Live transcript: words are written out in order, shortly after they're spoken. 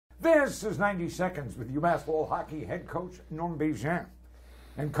This is 90 Seconds with UMass Lowell hockey head coach Norm Bazin.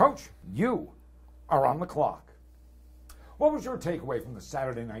 And coach, you are on the clock. What was your takeaway from the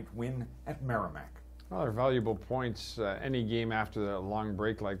Saturday night win at Merrimack? Well, they're valuable points. Any game after a long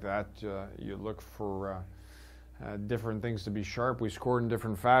break like that, you look for different things to be sharp. We scored in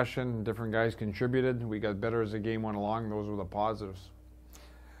different fashion. Different guys contributed. We got better as the game went along. Those were the positives.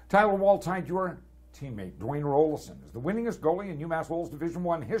 Tyler Wall tied your teammate Dwayne Rollison as the winningest goalie in UMass Lowell's Division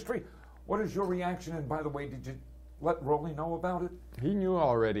I history. What is your reaction? And by the way, did you let Rolly know about it? He knew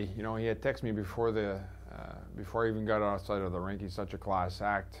already. You know, he had texted me before I even got outside of the rink. He's such a class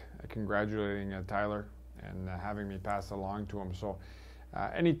act. Congratulating Tyler and having me pass it along to him. So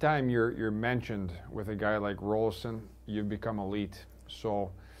anytime you're mentioned with a guy like Rollison, you've become elite.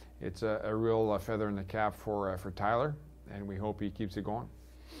 So it's a real feather in the cap for Tyler, and we hope he keeps it going.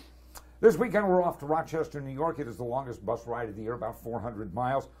 This weekend we're off to Rochester, New York. It is the longest bus ride of the year, about 400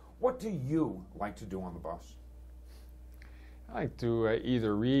 miles. What do you like to do on the bus? I like to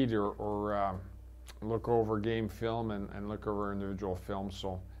either read or look over game film and look over individual films,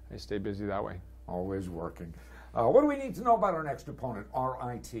 so I stay busy that way. Always working. What do we need to know about our next opponent,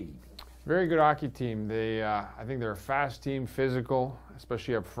 RIT? Very good hockey team. I think they're a fast team, physical,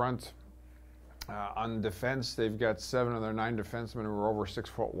 especially up front. On defense, they've got 7 of their 9 defensemen who are over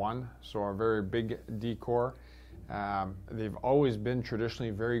 6'1", so a very big D-core. They've always been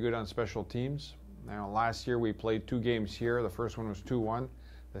traditionally very good on special teams. Now, last year we played 2 games here. The first one was 2-1.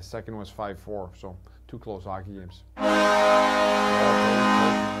 The second was 5-4, so 2 close hockey games.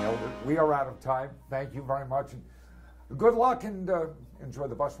 We are out of time. Thank you very much. And good luck and enjoy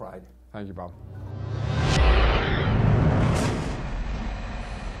the bus ride. Thank you, Bob.